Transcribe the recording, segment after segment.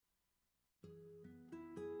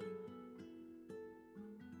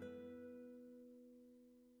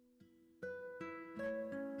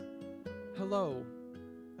Hello,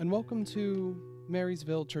 and welcome to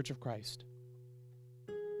Marysville Church of Christ.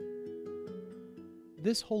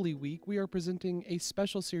 This Holy Week, we are presenting a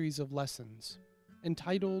special series of lessons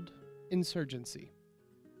entitled Insurgency,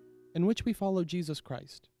 in which we follow Jesus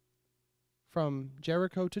Christ from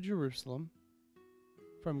Jericho to Jerusalem,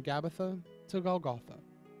 from Gabbatha to Golgotha,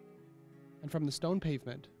 and from the stone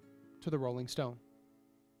pavement to the rolling stone.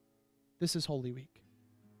 This is Holy Week.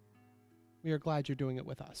 We are glad you're doing it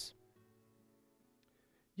with us.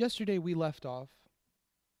 Yesterday we left off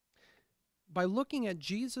by looking at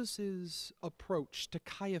Jesus' approach to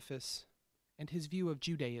Caiaphas and his view of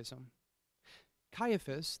Judaism.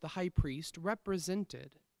 Caiaphas, the high priest,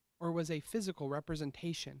 represented, or was a physical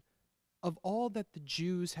representation, of all that the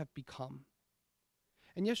Jews have become.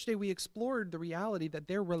 And yesterday we explored the reality that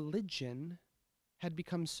their religion had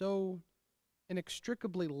become so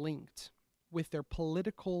inextricably linked with their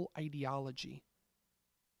political ideology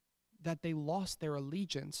that they lost their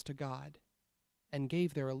allegiance to God and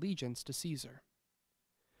gave their allegiance to Caesar.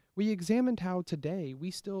 We examined how today we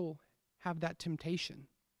still have that temptation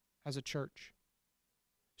as a church,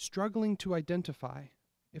 struggling to identify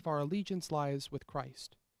if our allegiance lies with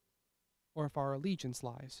Christ or if our allegiance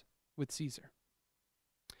lies with Caesar.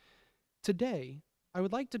 Today, I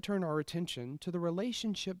would like to turn our attention to the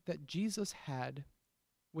relationship that Jesus had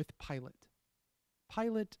with Pilate.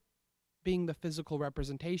 Pilate being the physical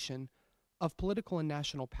representation of political and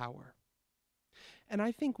national power. And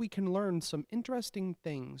I think we can learn some interesting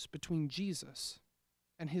things between Jesus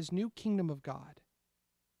and his new kingdom of God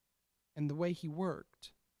and the way he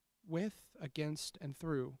worked with, against, and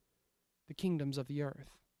through the kingdoms of the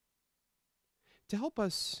earth. To help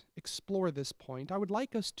us explore this point, I would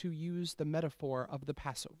like us to use the metaphor of the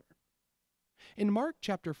Passover. In Mark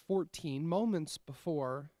chapter 14, moments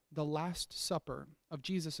before the Last Supper of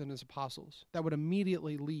Jesus and his apostles, that would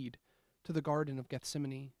immediately lead to the Garden of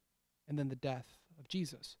Gethsemane and then the death of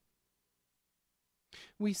Jesus,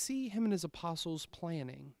 we see him and his apostles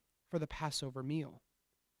planning for the Passover meal,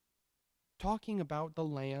 talking about the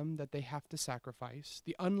lamb that they have to sacrifice,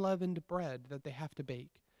 the unleavened bread that they have to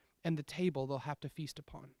bake, and the table they'll have to feast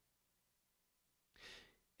upon.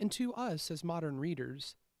 And to us as modern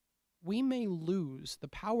readers, we may lose the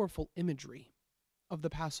powerful imagery of the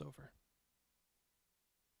Passover.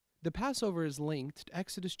 The Passover is linked to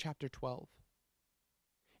Exodus chapter 12,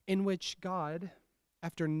 in which God,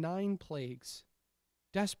 after 9 plagues,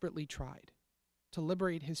 desperately tried to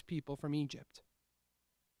liberate his people from Egypt.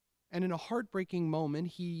 And in a heartbreaking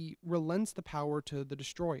moment, he relents the power to the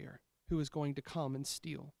destroyer, who is going to come and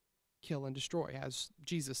steal, kill, and destroy, as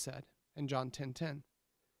Jesus said in John 10:10.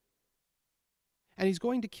 And he's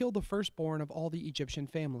going to kill the firstborn of all the Egyptian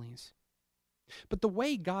families. But the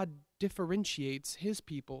way God differentiates his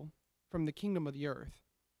people from the kingdom of the earth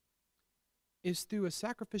is through a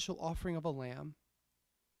sacrificial offering of a lamb,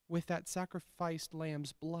 with that sacrificed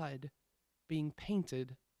lamb's blood being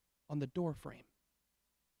painted on the doorframe.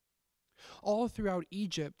 All throughout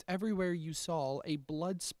Egypt, everywhere you saw a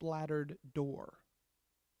blood-splattered door,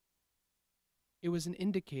 it was an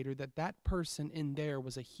indicator that that person in there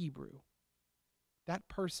was a Hebrew. That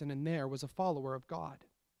person in there was a follower of God.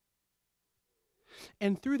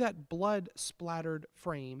 And through that blood-splattered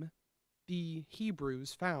frame, the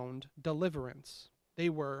Hebrews found deliverance. They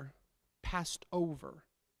were passed over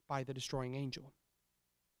by the destroying angel.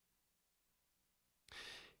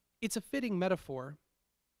 It's a fitting metaphor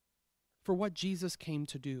for what Jesus came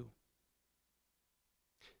to do.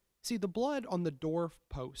 See, the blood on the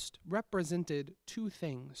doorpost represented 2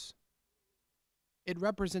 things. It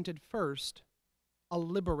represented first a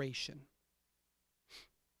liberation,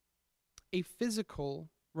 a physical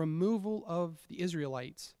removal of the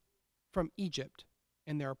Israelites from Egypt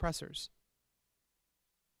and their oppressors.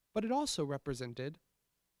 But it also represented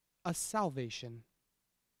a salvation.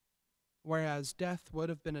 Whereas death would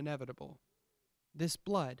have been inevitable, this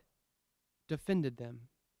blood defended them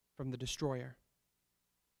from the destroyer.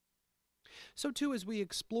 So too, as we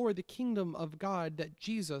explore the kingdom of God that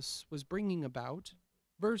Jesus was bringing about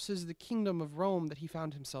versus the kingdom of Rome that he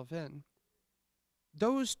found himself in,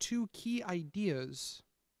 those 2 key ideas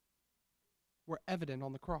were evident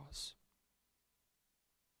on the cross.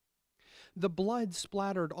 The blood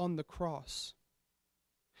splattered on the cross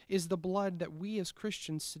is the blood that we as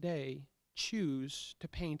Christians today choose to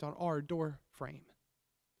paint on our door frame.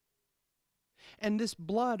 And this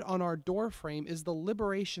blood on our door frame is the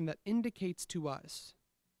liberation that indicates to us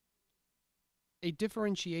a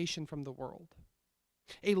differentiation from the world,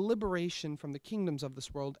 a liberation from the kingdoms of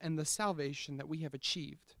this world, and the salvation that we have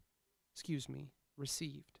received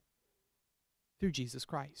through Jesus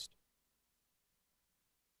Christ.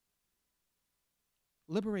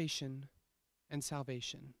 liberation and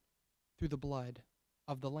salvation through the blood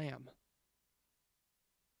of the Lamb.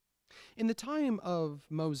 In the time of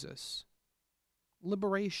Moses,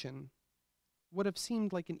 liberation would have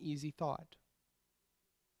seemed like an easy thought.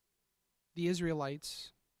 The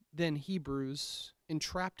Israelites, then Hebrews,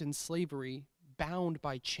 entrapped in slavery, bound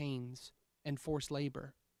by chains and forced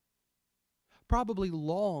labor, probably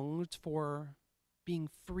longed for being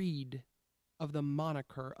freed of the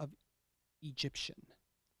moniker of Egyptian,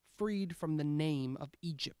 freed from the name of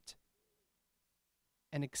Egypt,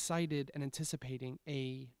 and excited and anticipating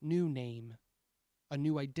a new name, a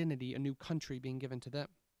new identity, a new country being given to them.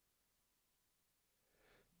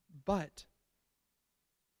 But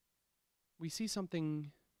we see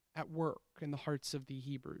something at work in the hearts of the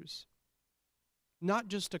Hebrews. Not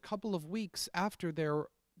just a couple of weeks after their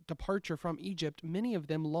departure from Egypt, many of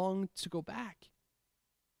them longed to go back.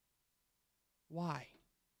 Why?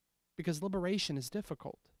 Because liberation is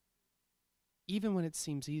difficult, even when it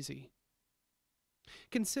seems easy.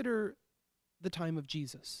 Consider the time of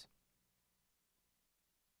Jesus.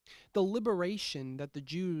 The liberation that the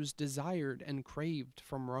Jews desired and craved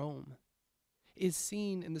from Rome is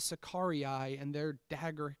seen in the Sicarii and their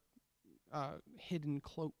dagger hidden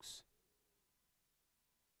cloaks.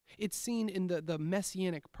 It's seen in the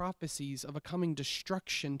messianic prophecies of a coming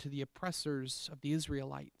destruction to the oppressors of the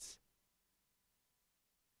Israelites.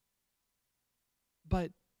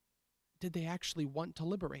 But did they actually want to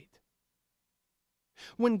liberate?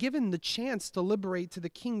 When given the chance to liberate to the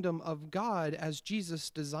kingdom of God as Jesus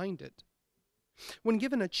designed it, when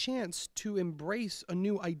given a chance to embrace a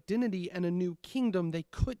new identity and a new kingdom, they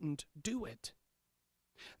couldn't do it.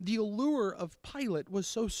 The allure of Pilate was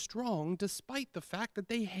so strong despite the fact that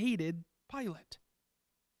they hated Pilate.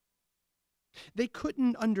 They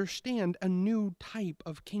couldn't understand a new type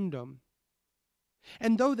of kingdom.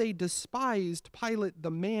 And though they despised Pilate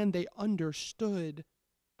the man, they understood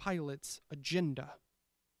Pilate's agenda.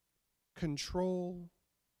 Control,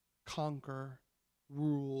 conquer,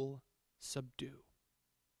 rule, subdue.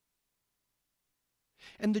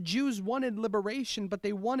 And the Jews wanted liberation, but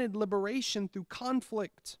they wanted liberation through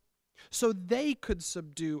conflict, so they could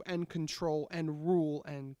subdue and control and rule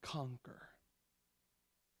and conquer.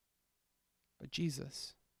 But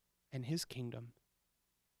Jesus and his kingdom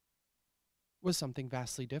was something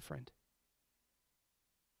vastly different.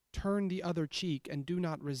 Turn the other cheek and do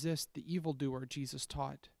not resist the evildoer, Jesus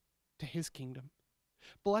taught, to his kingdom.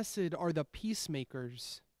 Blessed are the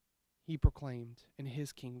peacemakers, he proclaimed, in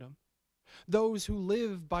his kingdom. Those who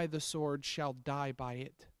live by the sword shall die by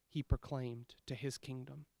it, he proclaimed, to his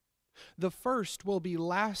kingdom. The first will be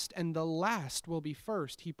last, and the last will be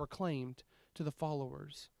first, he proclaimed to the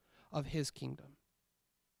followers of his kingdom.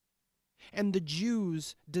 And the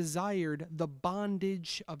Jews desired the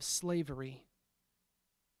bondage of slavery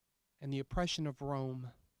and the oppression of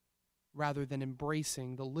Rome rather than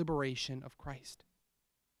embracing the liberation of Christ.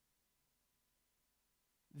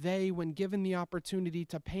 They, when given the opportunity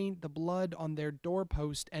to paint the blood on their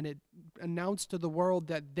doorpost and it announced to the world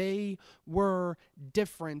that they were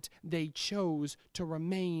different, they chose to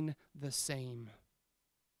remain the same.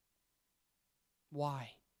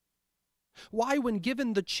 Why? Why, when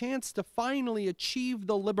given the chance to finally achieve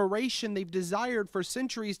the liberation they've desired for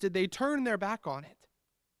centuries, did they turn their back on it?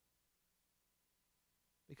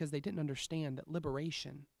 Because they didn't understand that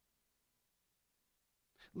liberation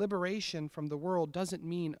from the world doesn't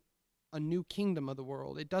mean a new kingdom of the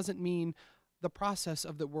world. It doesn't mean the process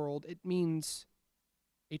of the world. It means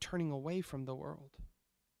a turning away from the world.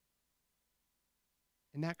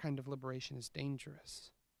 And that kind of liberation is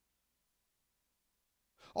dangerous.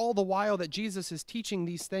 All the while that Jesus is teaching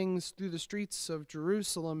these things through the streets of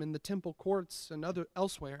Jerusalem, in the temple courts and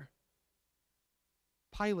elsewhere,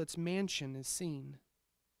 Pilate's mansion is seen.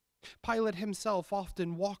 Pilate himself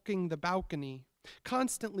often walking the balcony,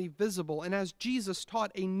 constantly visible, and as Jesus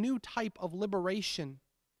taught, a new type of liberation,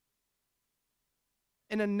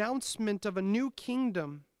 an announcement of a new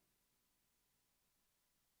kingdom.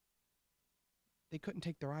 They couldn't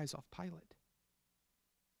take their eyes off Pilate.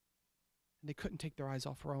 And they couldn't take their eyes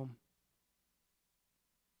off Rome.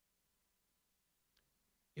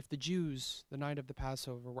 If the Jews, the night of the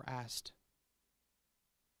Passover, were asked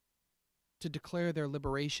to declare their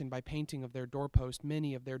liberation by painting of their doorpost,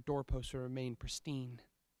 many of their doorposts would remain pristine.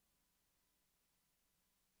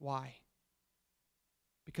 Why?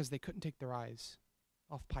 Because they couldn't take their eyes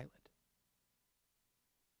off Pilate.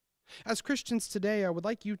 As Christians today, I would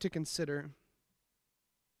like you to consider,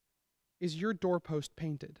 is your doorpost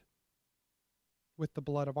painted with the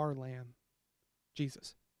blood of our Lamb,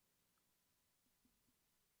 Jesus?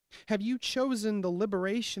 Have you chosen the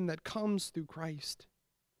liberation that comes through Christ?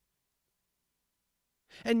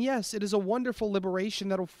 And yes, it is a wonderful liberation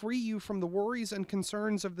that will free you from the worries and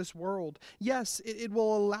concerns of this world. Yes, it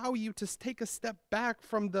will allow you to take a step back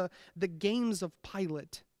from the games of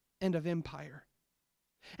Pilate and of empire.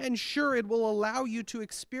 And sure, it will allow you to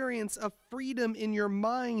experience a freedom in your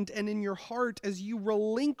mind and in your heart as you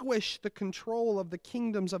relinquish the control of the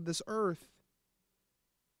kingdoms of this earth.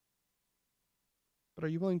 But are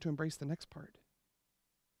you willing to embrace the next part?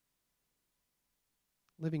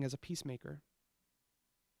 Living as a peacemaker,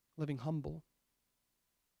 living humble,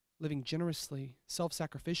 living generously,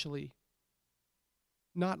 self-sacrificially,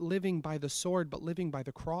 not living by the sword, but living by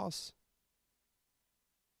the cross.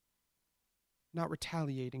 Not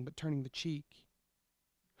retaliating, but turning the cheek?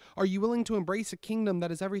 Are you willing to embrace a kingdom that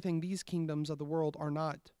is everything these kingdoms of the world are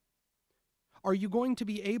not? Are you going to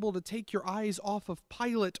be able to take your eyes off of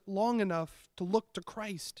Pilate long enough to look to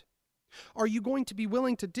Christ? Are you going to be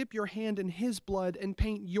willing to dip your hand in his blood and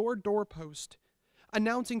paint your doorpost,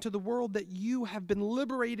 announcing to the world that you have been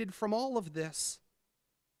liberated from all of this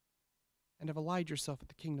and have allied yourself with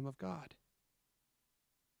the kingdom of God?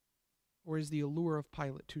 Or is the allure of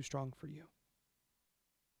Pilate too strong for you?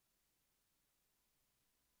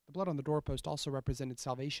 The blood on the doorpost also represented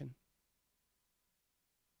salvation.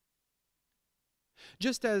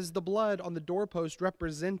 Just as the blood on the doorpost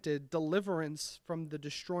represented deliverance from the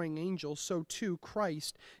destroying angel, so too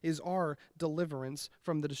Christ is our deliverance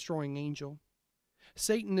from the destroying angel.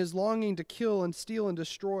 Satan is longing to kill and steal and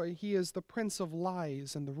destroy. He is the prince of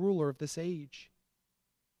lies and the ruler of this age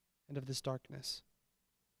and of this darkness.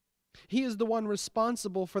 He is the one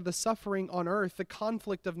responsible for the suffering on earth, the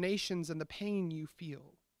conflict of nations, and the pain you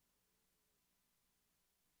feel.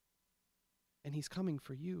 And he's coming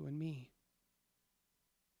for you and me.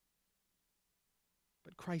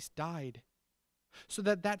 But Christ died so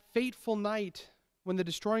that that fateful night when the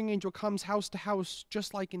destroying angel comes house to house,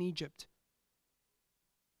 just like in Egypt,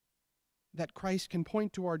 that Christ can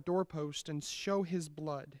point to our doorpost and show his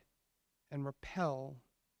blood and repel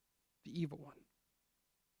the evil one.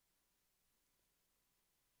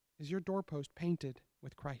 Is your doorpost painted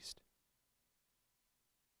with Christ?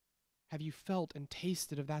 Have you felt and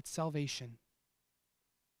tasted of that salvation?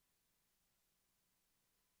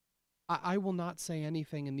 I will not say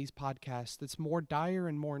anything in these podcasts that's more dire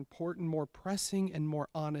and more important, more pressing and more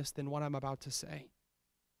honest than what I'm about to say.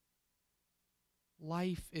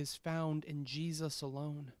 Life is found in Jesus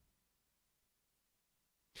alone.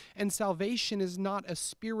 And salvation is not a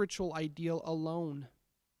spiritual ideal alone.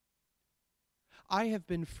 I have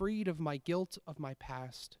been freed of my guilt of my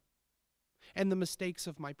past and the mistakes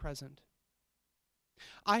of my present.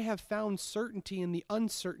 I have found certainty in the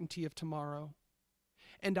uncertainty of tomorrow.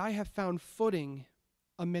 And I have found footing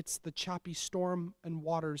amidst the choppy storm and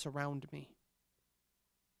waters around me.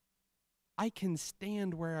 I can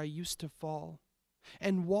stand where I used to fall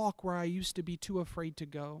and walk where I used to be too afraid to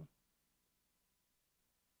go,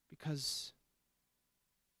 because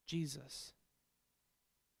Jesus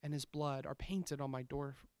and his blood are painted on my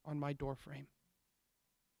doorframe.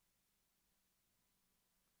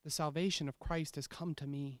 The salvation of Christ has come to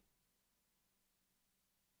me.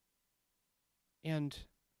 And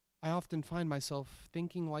I often find myself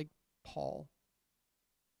thinking like Paul,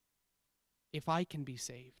 if I can be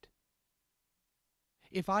saved,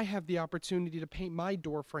 if I have the opportunity to paint my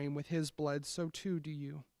doorframe with his blood, so too do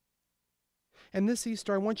you. And this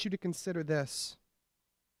Easter, I want you to consider this.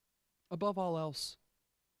 Above all else,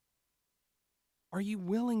 are you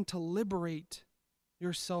willing to liberate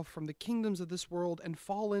yourself from the kingdoms of this world and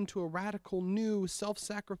fall into a radical, new,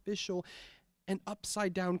 self-sacrificial, and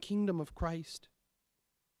upside-down kingdom of Christ?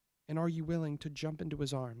 And are you willing to jump into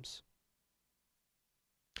his arms?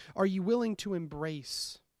 Are you willing to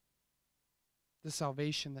embrace the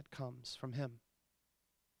salvation that comes from him?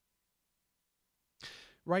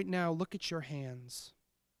 Right now, look at your hands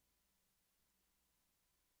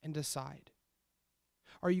and decide.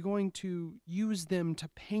 Are you going to use them to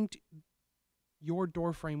paint your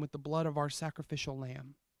doorframe with the blood of our sacrificial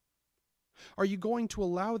lamb? Are you going to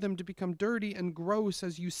allow them to become dirty and gross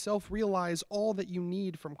as you self-realize all that you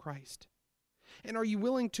need from Christ? And are you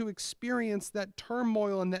willing to experience that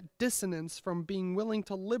turmoil and that dissonance from being willing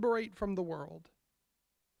to liberate from the world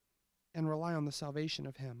and rely on the salvation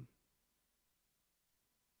of him?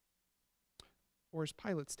 Or is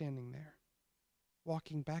Pilate standing there,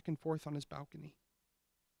 walking back and forth on his balcony?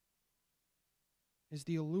 Is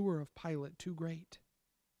the allure of Pilate too great?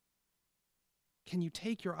 Can you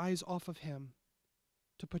take your eyes off of him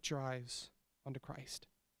to put your eyes onto Christ?